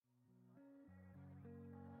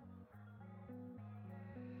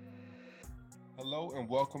Hello and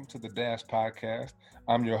welcome to the Dash Podcast.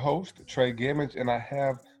 I'm your host, Trey Gamage, and I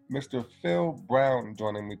have Mr. Phil Brown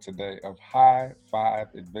joining me today of High Five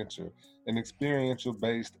Adventure, an experiential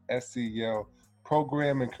based SEL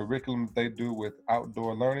program and curriculum they do with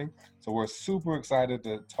outdoor learning. So we're super excited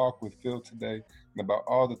to talk with Phil today and about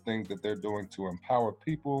all the things that they're doing to empower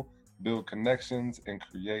people, build connections, and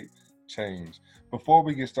create change. Before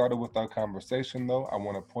we get started with our conversation, though, I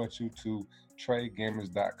want to point you to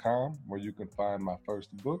treygamers.com, where you can find my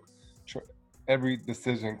first book, Every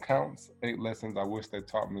Decision Counts, 8 Lessons I Wish They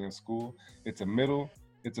Taught Me in School. It's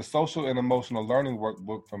a social and emotional learning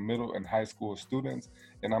workbook for middle and high school students,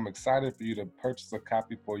 and I'm excited for you to purchase a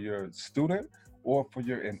copy for your student or for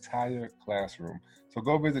your entire classroom. So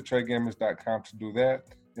go visit treygamers.com to do that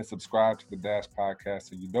and subscribe to the Dash Podcast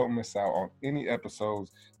so you don't miss out on any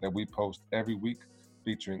episodes that we post every week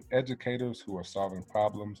featuring educators who are solving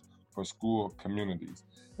problems for school communities.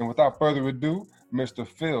 And without further ado, Mr.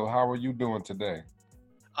 Phil, how are you doing today?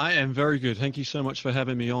 I am very good. Thank you so much for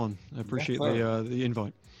having me on. I appreciate the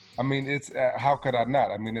invite. I mean, it's how could I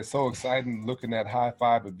not? I mean, it's so exciting looking at High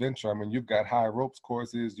Five Adventure. I mean, you've got high ropes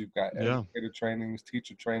courses, you've got educator trainings,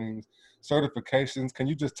 teacher trainings, certifications. Can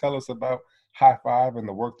you just tell us about High Five and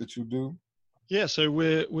the work that you do? Yeah, so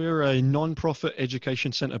we're a non-profit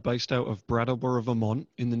education center based out of Brattleboro, Vermont,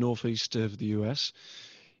 in the northeast of the US.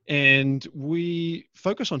 And we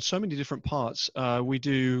focus on so many different parts. We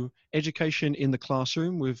do education in the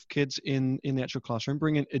classroom with kids in the actual classroom,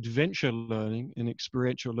 bringing adventure learning and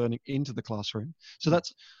experiential learning into the classroom. So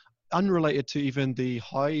that's unrelated to even the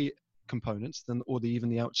high components even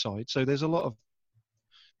the outside. So there's a lot of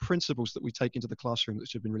principles that we take into the classroom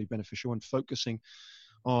that have been really beneficial, and focusing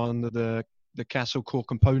on the CASEL core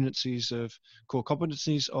competencies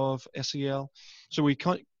of SEL. So we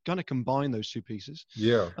kind of combine those two pieces.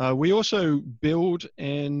 Yeah. We also build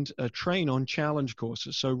and train on challenge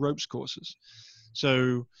courses, so ropes courses.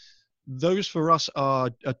 So those for us are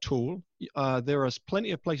a tool. There are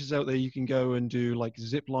plenty of places out there you can go and do like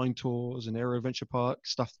zip line tours and aero adventure park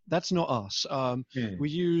stuff. That's not us. We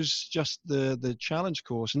use just the challenge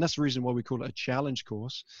course, and that's the reason why we call it a challenge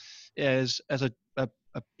course, as a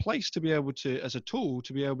place to be able to, as a tool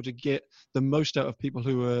to be able to get the most out of people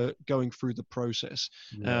who are going through the process.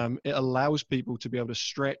 It allows people to be able to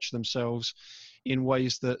stretch themselves in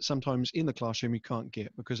ways that sometimes in the classroom you can't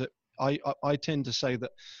get, because I tend to say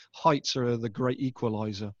that heights are the great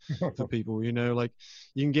equalizer for people. You know, like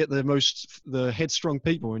you can get the headstrong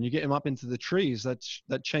people and you get them up into the trees.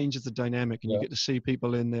 That changes the dynamic, and you get to see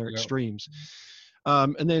people in their extremes.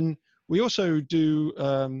 And then we also do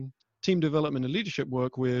team development and leadership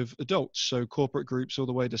work with adults, so corporate groups all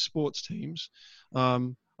the way to sports teams.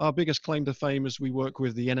 Our biggest claim to fame is we work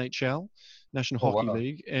with the NHL, National Hockey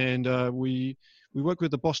League, and we worked with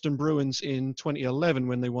the Boston Bruins in 2011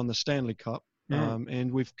 when they won the Stanley Cup.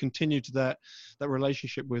 And we've continued that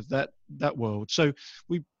relationship with that world. So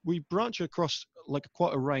we branch across like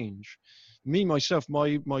quite a range. Myself,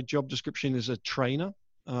 my job description is a trainer,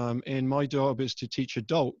 and my job is to teach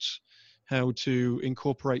adults how to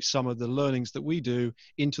incorporate some of the learnings that we do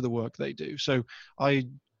into the work they do. So I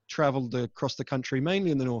traveled across the country,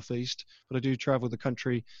 mainly in the Northeast, but I do travel the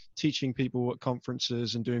country teaching people at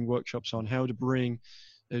conferences and doing workshops on how to bring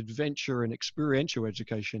adventure and experiential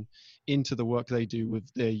education into the work they do with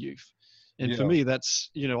their youth. And for me,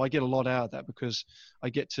 that's, I get a lot out of that, because I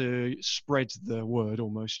get to spread the word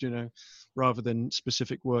almost, rather than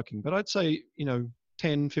specific working. But I'd say,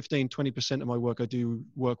 10, 15, 20% of my work, I do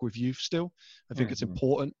work with youth still. I think it's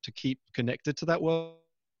important to keep connected to that world.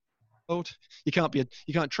 You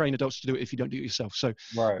can't train adults to do it if you don't do it yourself. So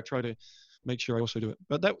I try to make sure I also do it.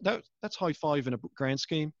 But that's High Five in a grand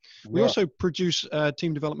scheme. We also produce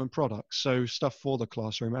team development products, so stuff for the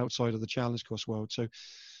classroom outside of the challenge course world. So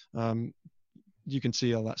you can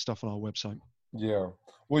see all that stuff on our website. Yeah.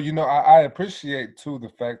 Well, I appreciate too the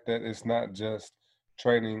fact that it's not just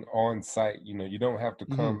training on site. You don't have to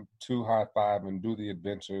come to High Five and do the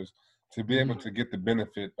adventures to be able to get the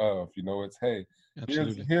benefit of, it's, hey,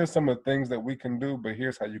 here's some of the things that we can do, but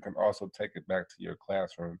here's how you can also take it back to your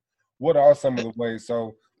classroom. What are some of the ways?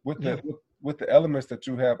 So with the elements that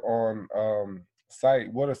you have on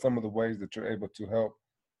site, what are some of the ways that you're able to help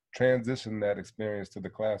transition that experience to the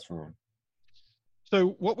classroom?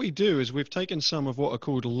 So what we do is we've taken some of what are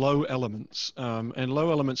called low elements, and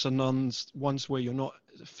low elements are ones where you're not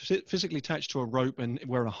physically attached to a rope and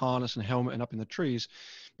wearing a harness and helmet and up in the trees,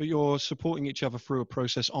 but you're supporting each other through a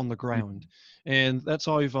process on the ground. And that's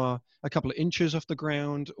either a couple of inches off the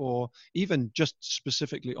ground or even just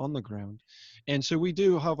specifically on the ground. And so we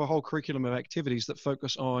do have a whole curriculum of activities that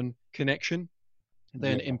focus on connection,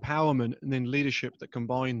 then Yeah. empowerment, and then leadership that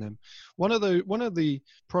combine them. One of the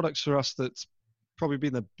products for us that's probably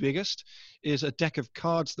been the biggest is a deck of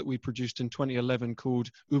cards that we produced in 2011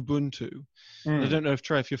 called Ubuntu. And I Mm. don't know if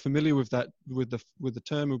Trey, if you're familiar with that, with the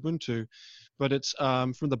term Ubuntu, but it's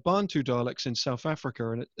from the Bantu dialects in South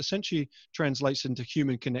Africa, and it essentially translates into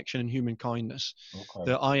human connection and human kindness.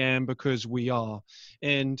 Okay. That I am because we are,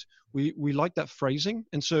 and we like that phrasing.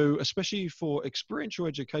 And so, especially for experiential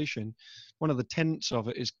education, one of the tenets of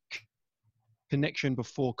it is connection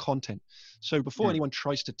before content. So before Mm. anyone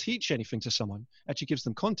tries to teach anything to someone, actually gives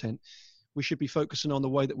them content, we should be focusing on the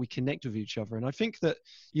way that we connect with each other. And I think that,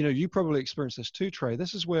 you probably experience this too, Trey.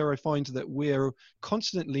 This is where I find that we're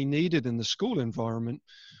constantly needed in the school environment,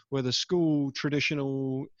 where the school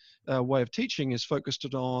traditional way of teaching is focused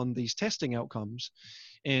on these testing outcomes.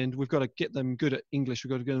 And we've got to get them good at English,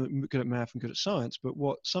 we've got to get them good at math and good at science. But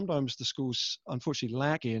what sometimes the schools unfortunately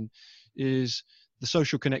lack in is the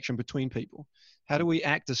social connection between people. How do we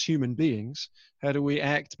act as human beings? How do we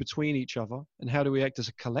act between each other? And how do we act as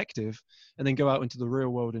a collective? And then go out into the real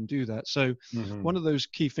world and do that. So Mm-hmm. one of those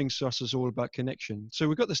key things to us is all about connection. So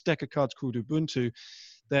we've got this deck of cards called Ubuntu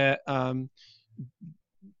that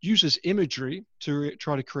uses imagery to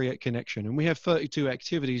try to create connection. And we have 32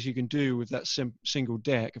 activities you can do with that single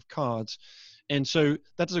deck of cards. And so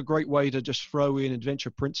that is a great way to just throw in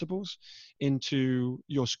adventure principles into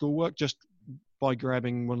your schoolwork, just by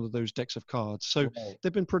grabbing one of those decks of cards. So Right.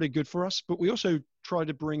 they've been pretty good for us, but we also try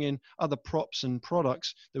to bring in other props and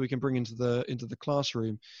products that we can bring into the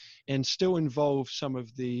classroom and still involve some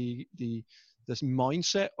of this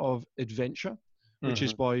mindset of adventure, which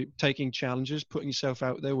is Mm-hmm. by taking challenges, putting yourself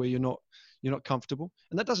out there where you're not comfortable.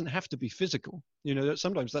 And that doesn't have to be physical.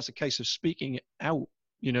 Sometimes that's a case of speaking it out,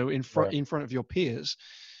 in Right. front of your peers.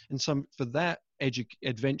 And for that,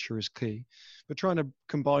 adventure is key, but trying to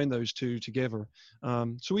combine those two together.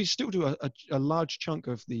 So we still do a large chunk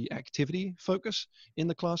of the activity focus in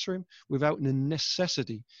the classroom without the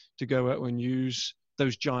necessity to go out and use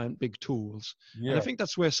those giant big tools. And I Yeah. think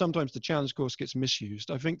that's where sometimes the challenge course gets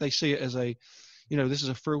misused. I think they see it as this is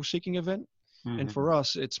a thrill-seeking event. And Mm-hmm. for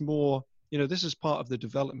us, it's more, this is part of the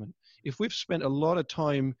development. If we've spent a lot of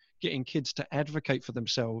time getting kids to advocate for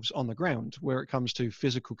themselves on the ground, where it comes to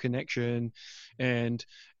physical connection and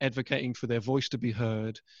advocating for their voice to be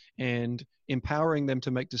heard and empowering them to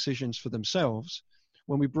make decisions for themselves,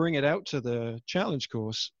 when we bring it out to the challenge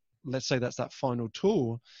course, let's say that's that final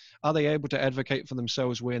tool, are they able to advocate for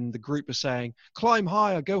themselves when the group is saying, climb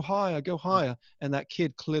higher, go higher, and that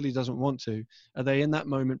kid clearly doesn't want to? Are they in that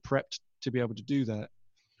moment prepped to be able to do that?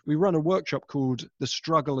 We run a workshop called The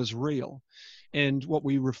Struggle is Real. And what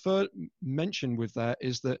we mention with that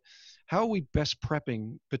is that how are we best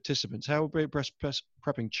prepping participants? How are we best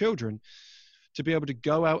prepping children to be able to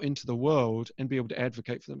go out into the world and be able to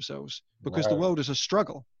advocate for themselves? Because the Right. world is a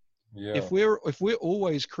struggle. Yeah. If we're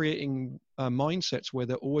always creating mindsets where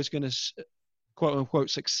they're always going to quote unquote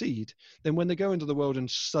succeed, then when they go into the world and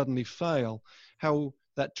suddenly fail, how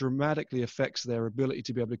that dramatically affects their ability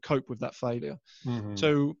to be able to cope with that failure. Mm-hmm.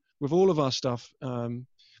 So with all of our stuff,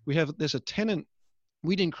 there's a tenant.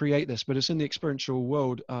 We didn't create this, but it's in the experiential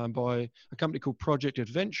world by a company called Project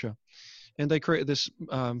Adventure, and they created this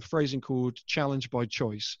phrasing called challenge by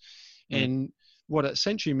choice. Mm. And what it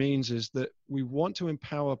essentially means is that we want to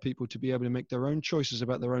empower people to be able to make their own choices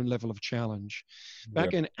about their own level of challenge. Yeah.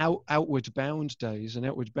 Back in Outward Bound days, and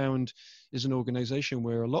Outward Bound is an organization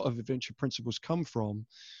where a lot of adventure principles come from,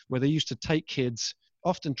 where they used to take kids,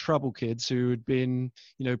 often trouble kids who had been,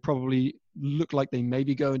 probably look like they may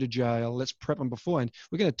be going to jail. Let's prep them beforehand.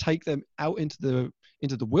 We're going to take them out into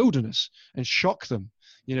the wilderness and shock them,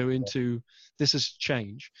 into this is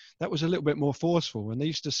change. That was a little bit more forceful. And they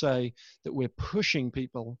used to say that we're pushing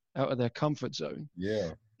people out of their comfort zone.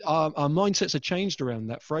 Yeah. Our mindsets are changed around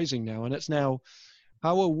that phrasing now. And it's now,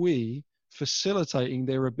 how are we facilitating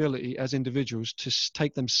their ability as individuals to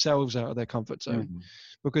take themselves out of their comfort zone? Mm-hmm.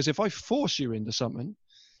 Because if I force you into something,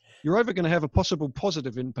 you're either going to have a possible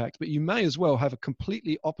positive impact, but you may as well have a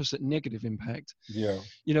completely opposite negative impact. Yeah.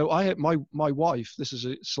 I had my wife, this is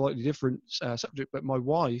a slightly different subject, but my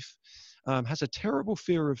wife has a terrible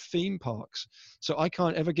fear of theme parks. So I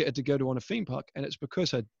can't ever get her to go to on a theme park. And it's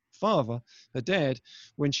because her father, her dad,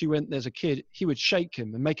 when she went as a kid, he would shake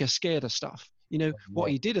him and make her scared of stuff. What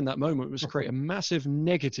Yeah. he did in that moment was create a massive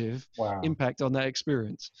negative Wow. impact on that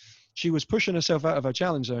experience. She was pushing herself out of her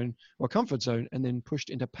challenge zone or comfort zone and then pushed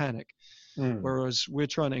into panic. Mm. Whereas we're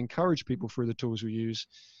trying to encourage people through the tools we use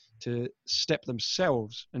to step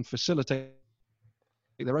themselves and facilitate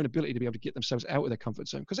their own ability to be able to get themselves out of their comfort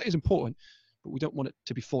zone, because that is important, but we don't want it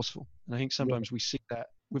to be forceful. And I think Yeah. sometimes we see that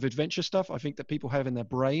with adventure stuff, I think that people have in their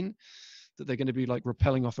brain that they're going to be like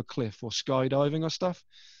rappelling off a cliff or skydiving or stuff.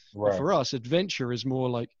 But Right. for us, adventure is more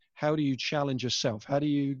like, how do you challenge yourself? How do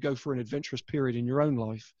you go for an adventurous period in your own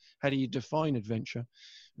life? How do you define adventure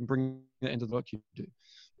and bring that into the work you do?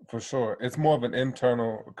 For sure. It's more of an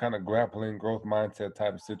internal kind of grappling growth mindset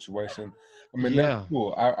type of situation. I mean, that's Yeah.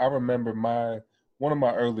 cool. I remember one of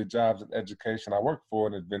my early jobs in education, I worked for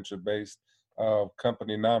an adventure-based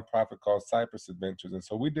company, nonprofit called Cypress Adventures. And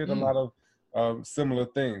so we did a Mm. lot of similar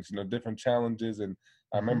things, different challenges. And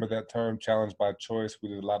I Mm-hmm. remember that term, challenge by choice. We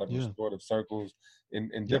did a lot of Yeah. restorative circles in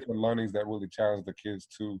Yep. different learnings that really challenge the kids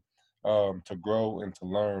to grow and to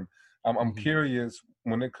learn. I'm Mm-hmm. curious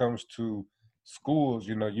when it comes to schools,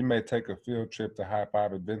 you may take a field trip to High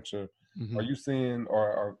Five Adventure. Mm-hmm. Are you seeing,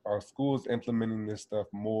 or are schools implementing this stuff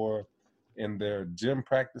more in their gym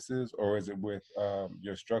practices, or is it with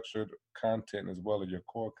your structured content as well as your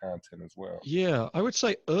core content as well? Yeah, I would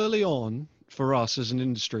say early on for us as an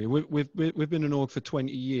industry, we've been in org for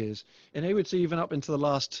 20 years, and I would say even up into the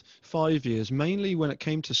last 5 years, mainly when it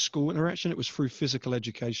came to school interaction, it was through physical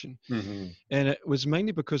education, Hmm. and it was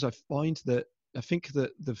mainly because I think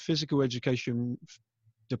that the physical education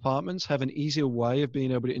departments have an easier way of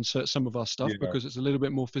being able to insert some of our stuff Yeah, because it's a little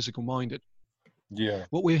bit more physical minded. yeah,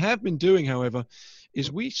 What we have been doing, however,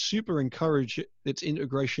 is we super encourage its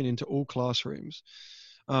integration into all classrooms.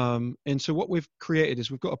 And so what we've created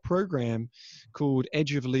is we've got a program called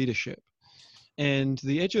Edge of Leadership. And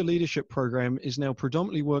the Edge of Leadership program is now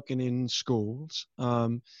predominantly working in schools.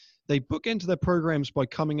 They book into their programs by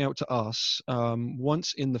coming out to us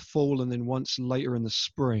once in the fall and then once later in the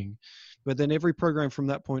spring. But then every program from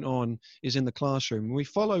that point on is in the classroom. We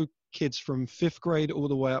follow kids from 5th grade all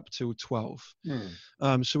the way up to 12.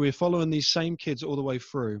 hmm, So we're following these same kids all the way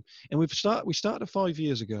through, and we started 5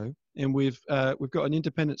 years ago, and we've got an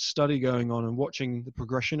independent study going on and watching the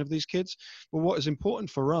progression of these kids. But what is important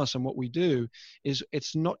for us and what we do is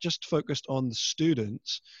it's not just focused on the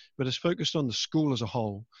students, but it's focused on the school as a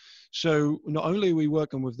whole. So not only are we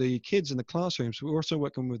working with the kids in the classrooms, we're also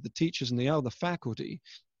working with the teachers and the other faculty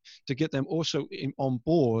to get them also on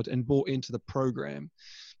board and bought into the program.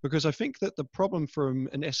 Because I think that the problem from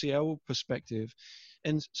an SEL perspective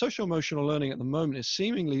and social emotional learning at the moment is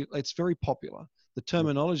seemingly it's very popular. The yeah,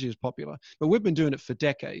 terminology is popular, but we've been doing it for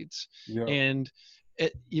decades. yeah, And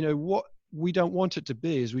what we don't want it to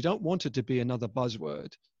be is we don't want it to be another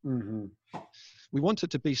buzzword. hmm, We want it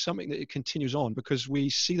to be something that it continues on because we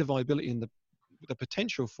see the viability in the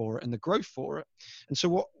potential for it and the growth for it. And so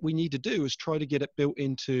what we need to do is try to get it built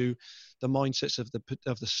into the mindsets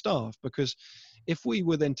of the staff, because if we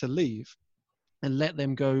were then to leave and let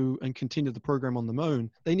them go and continue the program on their own,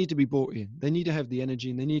 they need to be brought in. They need to have the energy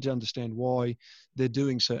and they need to understand why they're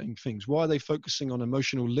doing certain things. Why are they focusing on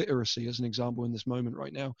emotional literacy, as an example, in this moment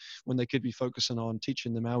right now, when they could be focusing on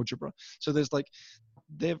teaching them algebra? So there's like,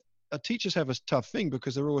 they've, teachers have a tough thing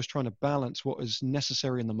because they're always trying to balance what is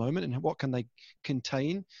necessary in the moment and what can they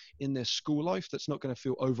contain in their school life that's not going to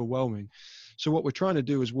feel overwhelming. So what we're trying to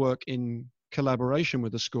do is work in collaboration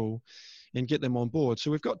with the school and get them on board. So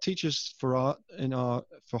we've got teachers for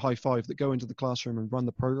High Five that go into the classroom and run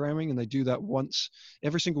the programming, and they do that once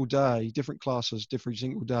every single day, different classes, every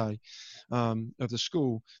single day of the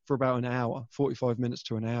school for about an hour, 45 minutes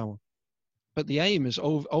to an hour. But the aim is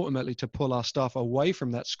ultimately to pull our staff away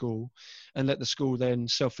from that school and let the school then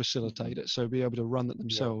self-facilitate it, so be able to run it yeah,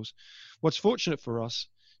 themselves. What's fortunate for us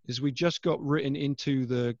is we just got written into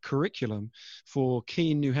the curriculum for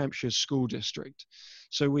Keene, New Hampshire School District.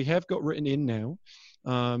 So we have got written in now,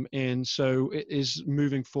 and so it is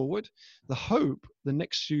moving forward. The hope the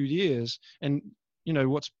next few years, and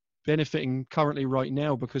what's benefiting currently right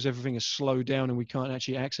now because everything is slowed down and we can't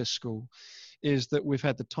actually access school, is that we've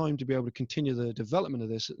had the time to be able to continue the development of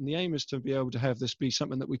this. And the aim is to be able to have this be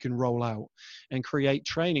something that we can roll out and create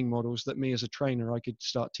training models that me as a trainer, I could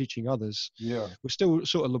start teaching others. yeah, We're still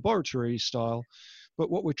sort of laboratory style,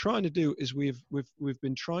 but what we're trying to do is we've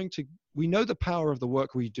been trying to, we know the power of the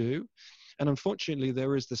work we do. And unfortunately,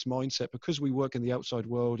 there is this mindset because we work in the outside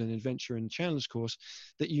world and adventure and challenge course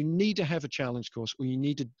that you need to have a challenge course or you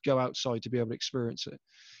need to go outside to be able to experience it.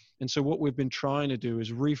 And so what we've been trying to do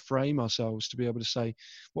is reframe ourselves to be able to say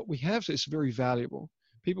what we have is very valuable.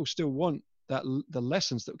 People still want the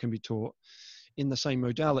lessons that can be taught in the same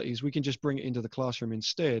modalities. We can just bring it into the classroom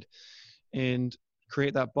instead and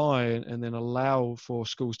create that buy-in and then allow for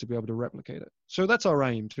schools to be able to replicate it. So that's our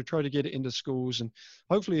aim, to try to get it into schools, and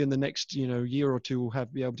hopefully in the next year or two we'll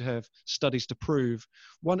be able to have studies to prove.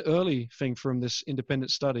 One early thing from this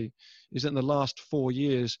independent study is that in the last 4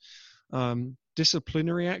 years,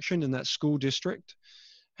 disciplinary action in that school district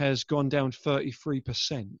has gone down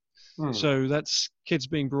 33%. Hmm. So that's kids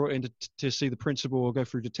being brought in to see the principal or go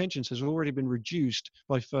through detentions has already been reduced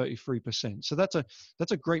by 33%. So that's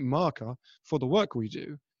a great marker for the work we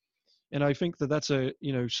do. And I think that that's a,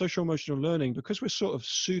 social emotional learning, because we're sort of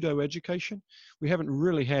pseudo education. We haven't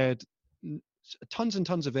really had tons and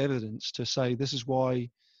tons of evidence to say this is why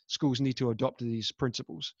schools need to adopt these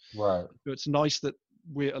principles. Right. So it's nice that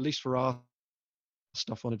we're, at least for our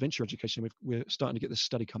stuff on adventure education, we're starting to get this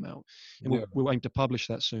study come out, and Yeah. we'll aim to publish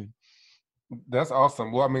that soon. That's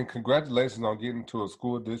awesome. Well, I mean, congratulations on getting to a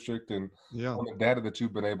school district and Yeah. on the data that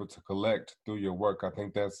you've been able to collect through your work. I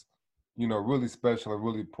think that's, really special and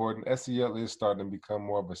really important. SEL is starting to become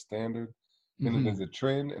more of a standard than it Hmm. is a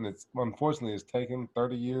trend. And it's unfortunately it's taken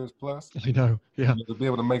 30 years plus I know. Yeah. to be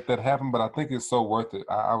able to make that happen. But I think it's so worth it.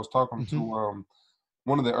 I was talking Hmm. to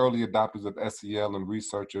one of the early adopters of SEL and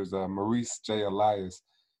researchers, Maurice J. Elias.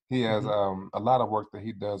 He has Hmm. a lot of work that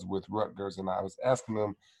he does with Rutgers, and I was asking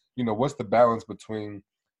him, what's the balance between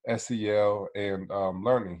SEL and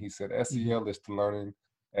learning? He said Hmm. SEL is to learning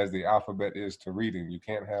as the alphabet is to reading. You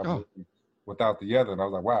can't have Oh, one without the other. And I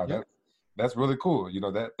was like, wow, yep. that's really cool.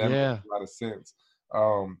 That makes Yeah. a lot of sense.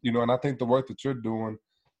 And I think the work that you're doing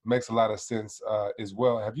makes a lot of sense as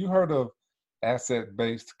well. Have you heard of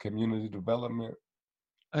asset-based community development?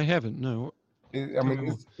 I haven't. No. I Tell mean, me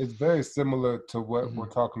more. it's very similar to what Hmm. we're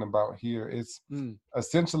talking about here. It's Mm.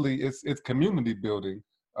 essentially it's community building,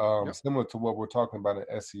 Yep. similar to what we're talking about in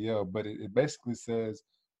SEL. But it basically says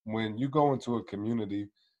when you go into a community,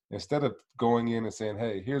 instead of going in and saying,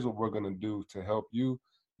 "Hey, here's what we're going to do to help you,"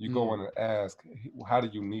 you go Mm. in and ask, "How do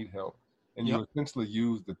you need help?" And you Yep. essentially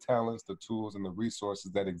use the talents, the tools, and the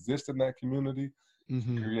resources that exist in that community to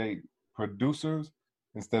Hmm. create producers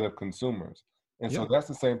instead of consumers. And so Yeah. that's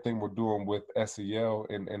the same thing we're doing with SEL,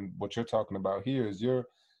 and what you're talking about here is you're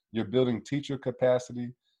building teacher capacity,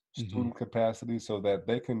 Hmm. student capacity so that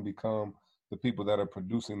they can become the people that are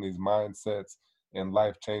producing these mindsets and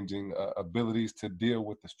life-changing abilities to deal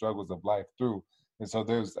with the struggles of life through. And so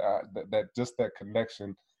there's that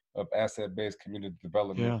connection of asset-based community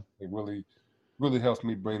development. Yeah. It really helps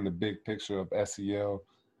me bring the big picture of SEL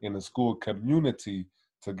in the school community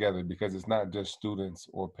together, because it's not just students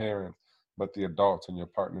or parents, but the adults and your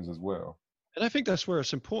partners as well. And I think that's where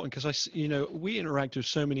it's important, because we interact with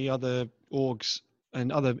so many other orgs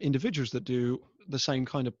and other individuals that do the same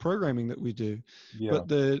kind of programming that we do. Yeah, But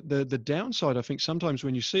the downside, I think, sometimes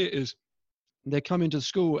when you see it is they come into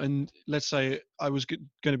school, and let's say I was going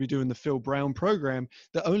to be doing the Phil Brown program,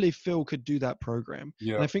 that only Phil could do that program. And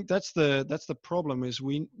yeah, I think that's the problem, is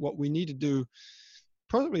what we need to do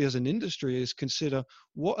probably as an industry is consider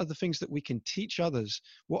what are the things that we can teach others,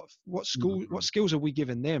 what mhm, skills are we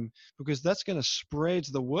giving them, because that's going to spread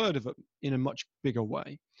the word of it in a much bigger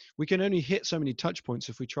way. We can only hit so many touch points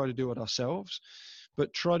if we try to do it ourselves,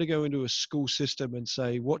 but try to go into a school system and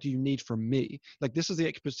say, what do you need from me? Like, this is the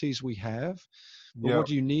expertise we have, but yeah, what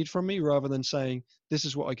do you need from me, rather than saying, this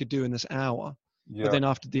is what I could do in this hour, but yeah, then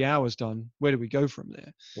after the hour's done, where do we go from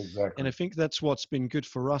there? And I exactly. think that's what's been good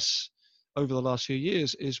for us over the last few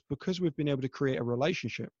years, is because we've been able to create a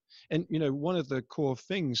relationship. And one of the core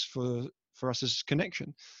things for us is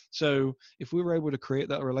connection. So if we were able to create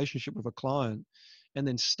that relationship with a client and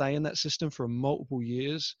then stay in that system for multiple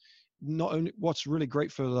years, not only, what's really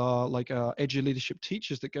great for our edu leadership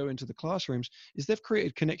teachers that go into the classrooms, is they've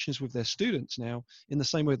created connections with their students now in the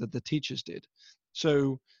same way that the teachers did.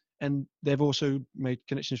 So, and they've also made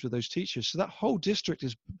connections with those teachers, so that whole district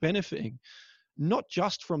is benefiting not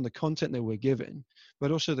just from the content that we're given, but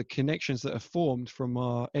also the connections that are formed from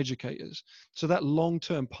our educators. So that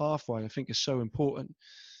long-term pathway, I think, is so important.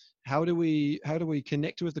 How do we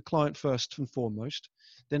connect with the client first and foremost?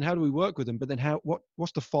 Then how do we work with them? But then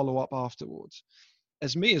what's the follow-up afterwards?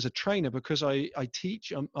 As me as a trainer, because I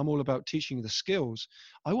teach, I'm all about teaching the skills.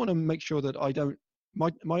 I want to make sure that I don't,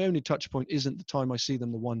 my only touch point isn't the time I see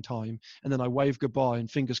them the one time and then I wave goodbye and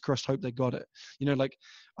fingers crossed hope they got it. Like,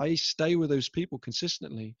 I stay with those people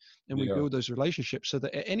consistently, and we Yeah, build those relationships so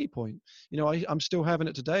that at any point, I'm still having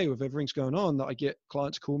it today with everything's going on, that I get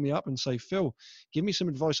clients call me up and say, Phil, give me some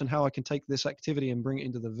advice on how I can take this activity and bring it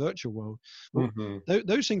into the virtual world. Well, hmm,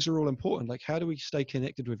 those things are all important. Like, how do we stay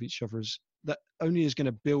connected with each other? That only is going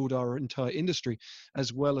to build our entire industry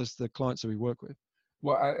as well as the clients that we work with.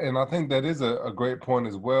 Well, and I think that is a great point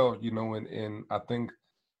as well. And I think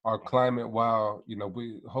our climate, while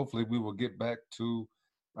we hopefully we will get back to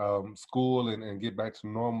school and get back to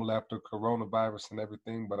normal after coronavirus and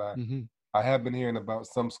everything. But Hmm. I have been hearing about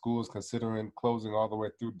some schools considering closing all the way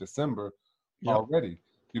through December Yep. already.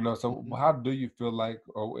 So Hmm. how do you feel like,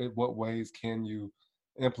 or in what ways can you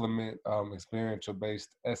implement experiential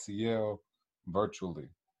based SEL virtually?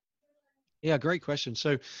 Yeah, great question.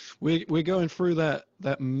 So we're going through that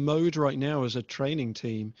mode right now as a training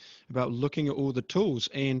team about looking at all the tools.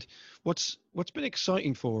 And what's been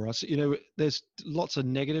exciting for us, there's lots of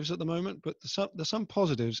negatives at the moment, but there's some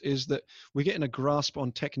positives, is that we're getting a grasp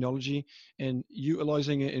on technology and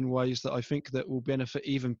utilizing it in ways that I think that will benefit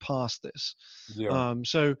even past this. Yeah,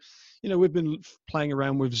 So we've been playing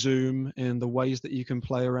around with Zoom and the ways that you can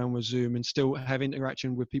play around with Zoom and still have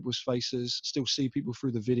interaction with people's faces, still see people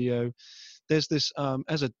through the video. There's this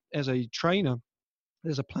as a trainer,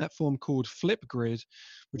 there's a platform called Flipgrid,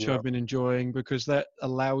 which yeah, I've been enjoying because that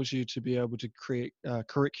allows you to be able to create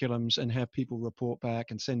curriculums and have people report back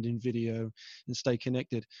and send in video and stay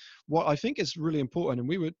connected. What I think is really important,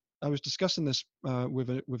 and I was discussing this with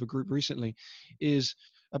a group recently, is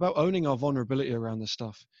about owning our vulnerability around this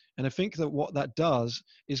stuff. And I think that what that does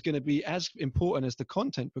is going to be as important as the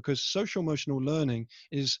content, because social emotional learning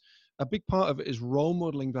is a big part of it is role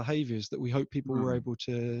modeling behaviors that we hope people were mm, able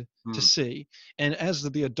to mm, see. And as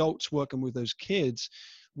the adults working with those kids,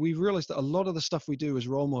 we've realized that a lot of the stuff we do is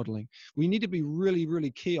role modeling. We need to be really, really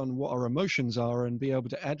key on what our emotions are and be able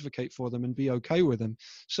to advocate for them and be okay with them.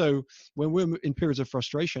 So when we're in periods of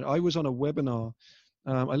frustration, I was on a webinar.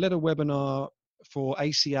 I led a webinar for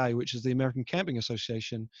ACA, which is the American Camping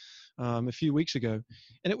Association, a few weeks ago.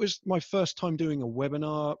 And it was my first time doing a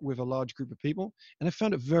webinar with a large group of people. And I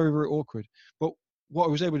found it very, very awkward. But what I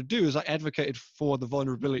was able to do is I advocated for the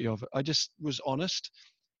vulnerability of it. I just was honest.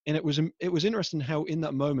 And it was interesting how in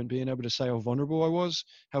that moment, being able to say how vulnerable I was,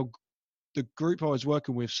 how the group I was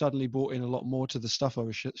working with suddenly brought in a lot more to the stuff I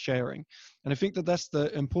was sharing. And I think that that's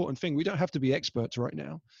the important thing. We don't have to be experts right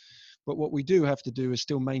now, but what we do have to do is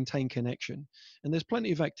still maintain connection. And there's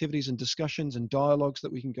plenty of activities and discussions and dialogues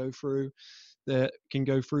that we can go through,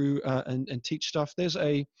 and teach stuff. There's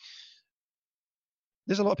a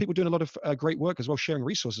lot of people doing a lot of great work as well, sharing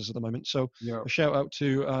resources at the moment. So yeah. a shout out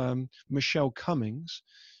to Michelle Cummings.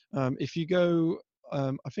 If you go,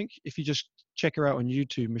 I think if you just check her out on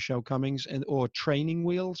YouTube, Michelle Cummings, or Training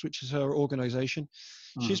Wheels, which is her organization,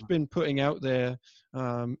 she's Mm, been putting out there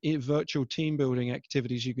virtual team building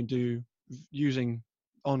activities you can do using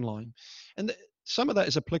online. And some of that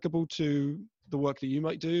is applicable to the work that you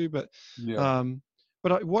might do, yeah, um,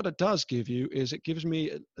 what it does give you is it gives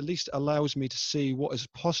me, at least allows me to see what is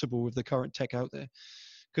possible with the current tech out there.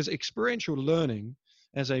 Because experiential learning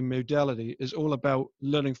as a modality is all about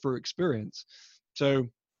learning through experience. So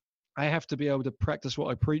I have to be able to practice what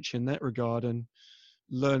I preach in that regard and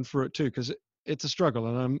learn through it too, because it's a struggle.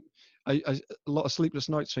 And a lot of sleepless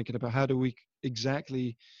nights thinking about how do we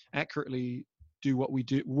exactly accurately do what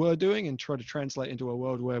we're doing and try to translate into a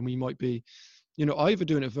world where we might be, either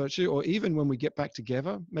doing it virtually or even when we get back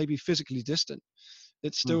together, maybe physically distant.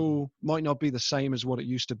 It mm, still might not be the same as what it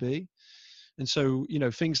used to be. And so,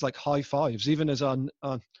 things like high fives, even as our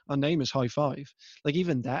name is high five, like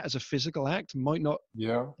even that as a physical act might not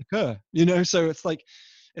yeah, occur, so it's like,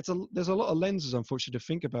 there's a lot of lenses, unfortunately, to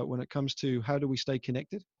think about when it comes to how do we stay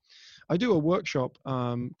connected. I do a workshop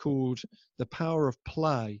called The Power of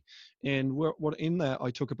Play, and what in there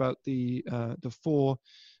I talk about the four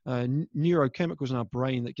neurochemicals in our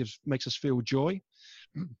brain that makes us feel joy,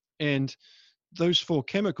 and those four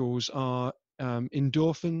chemicals are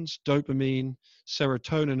endorphins, dopamine,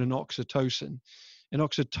 serotonin, and oxytocin. And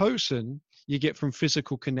oxytocin you get from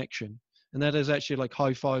physical connection, and that is actually like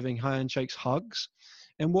high fiving, handshakes, hugs.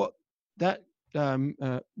 And what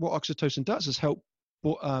oxytocin does is help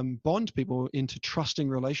bond people into trusting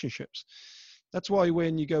relationships. That's why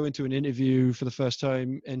when you go into an interview for the first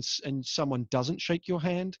time and someone doesn't shake your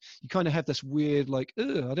hand, you kind of have this weird like,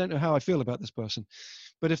 I don't know how I feel about this person.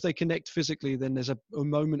 But if they connect physically, then there's a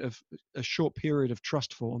moment of a short period of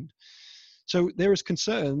trust formed. So there is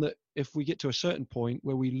concern that if we get to a certain point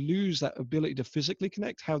where we lose that ability to physically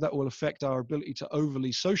connect, how that will affect our ability to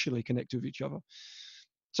overly socially connect with each other.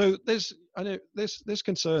 So I know there's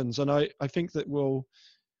concerns, and I think that we'll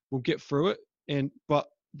get through it. But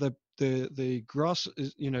the grass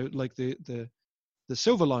is, like the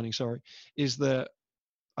silver lining, sorry, is that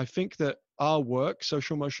I think that our work,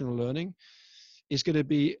 social emotional learning, is going to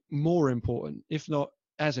be more important, if not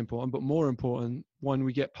as important, but more important when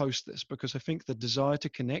we get post this, because I think the desire to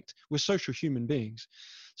connect, we're social human beings.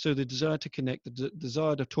 So the desire to connect, the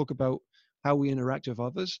desire to talk about how we interact with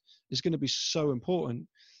others is going to be so important.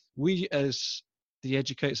 We, as the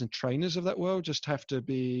educators and trainers of that world, just have to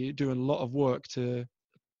be doing a lot of work to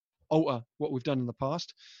alter what we've done in the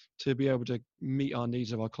past to be able to meet our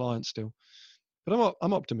needs of our clients still. But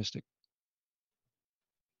I'm optimistic.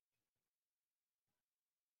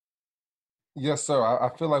 Yes, sir. I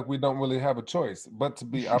feel like we don't really have a choice but to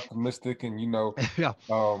be optimistic, and Yeah.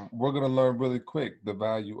 we're gonna learn really quick the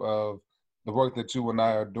value of the work that you and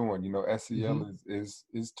I are doing. Hmm. SEL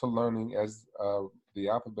is to learning as the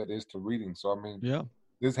alphabet is to reading. So I mean, Yeah.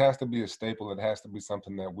 this has to be a staple. It has to be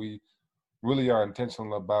something that we really are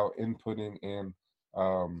intentional about inputting and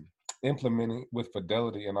um, implementing with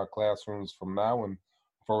fidelity in our classrooms from now and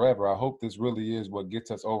forever. I hope this really is what gets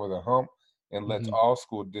us over the hump and lets Hmm. all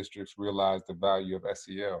school districts realize the value of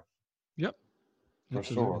SEL Yep. for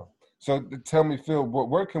Absolutely. sure. So tell me, Phil,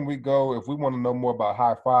 where can we go if we want to know more about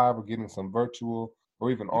High Five or getting some virtual or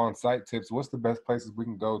even on-site tips? What's the best places we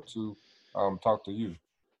can go to talk to you?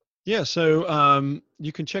 Yeah, so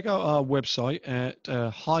you can check out our website at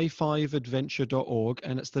high5adventure.org,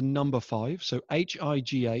 and it's the number five, so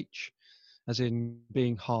HIGH, as in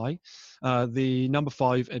being high, the number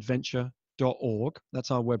five adventure.org.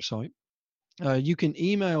 That's our website. You can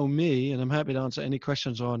email me, and I'm happy to answer any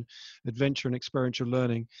questions on adventure and experiential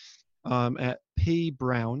learning at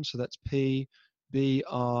pbrown, so that's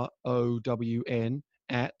PBROWN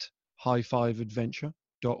at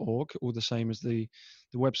high5adventure.org, all the same as the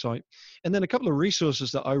website. And then a couple of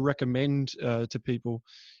resources that I recommend to people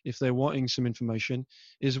if they're wanting some information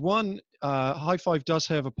is one, High Five does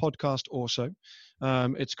have a podcast also.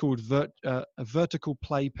 It's called a Vertical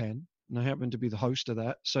Playpen, and I happen to be the host of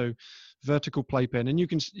that. So Vertical Playpen, and you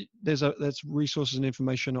can there's resources and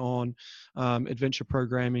information on adventure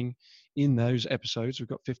programming in those episodes. We've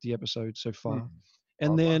got 50 episodes so Hmm. far. And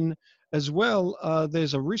All right. then as well,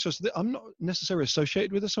 there's a resource that I'm not necessarily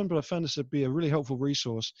associated with this one, but I found this to be a really helpful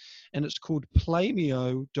resource, and it's called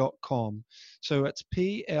playmeo.com. So it's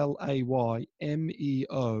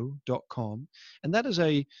PLAYMEO.com, and that is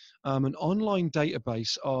an online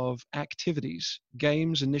database of activities,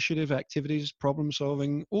 games, initiative activities, problem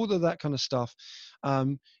solving, all of that kind of stuff,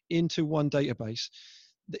 into one database.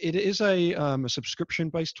 It is a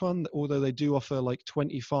subscription-based one, although they do offer like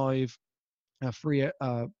 25 free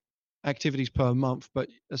activities per month, but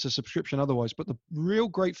as a subscription otherwise. But the real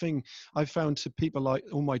great thing I've found to people like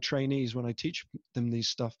all my trainees when I teach them these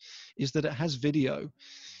stuff is that it has video.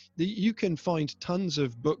 You can find tons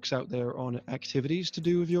of books out there on activities to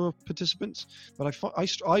do with your participants, but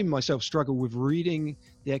I myself struggle with reading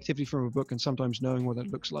the activity from a book and sometimes knowing what it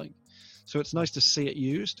looks like. So it's nice to see it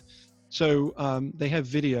used. So they have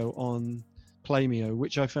video on Playmeo,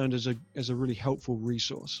 which I found as a really helpful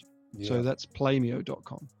resource. So Yeah. that's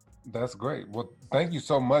playmeo.com. That's great. Well, thank you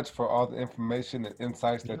so much for all the information and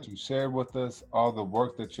insights Yeah. that you shared with us, all the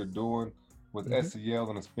work that you're doing with Hmm. SEL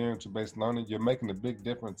and experiential based learning. You're making a big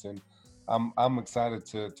difference, and I'm excited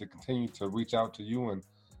to continue to reach out to you and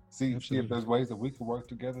see if Absolutely. there's ways that we can work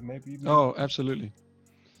together, maybe even in the Oh, future. absolutely.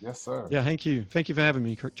 Yes, sir. Yeah, thank you. Thank you for having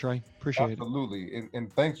me, Trey. Appreciate it. Absolutely.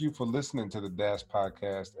 And thank you for listening to the Dash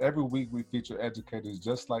Podcast. Every week we feature educators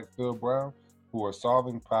just like Phil Brown who are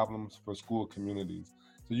solving problems for school communities.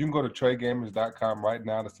 So you can go to TreyGamers.com right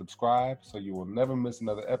now to subscribe so you will never miss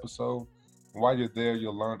another episode. And while you're there,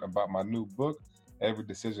 you'll learn about my new book, Every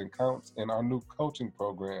Decision Counts, and our new coaching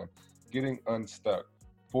program, Getting Unstuck,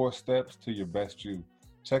 4 Steps to Your Best You.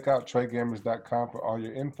 Check out TreyGamers.com for all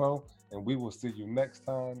your info, and we will see you next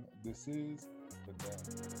time. This is the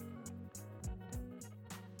Dash.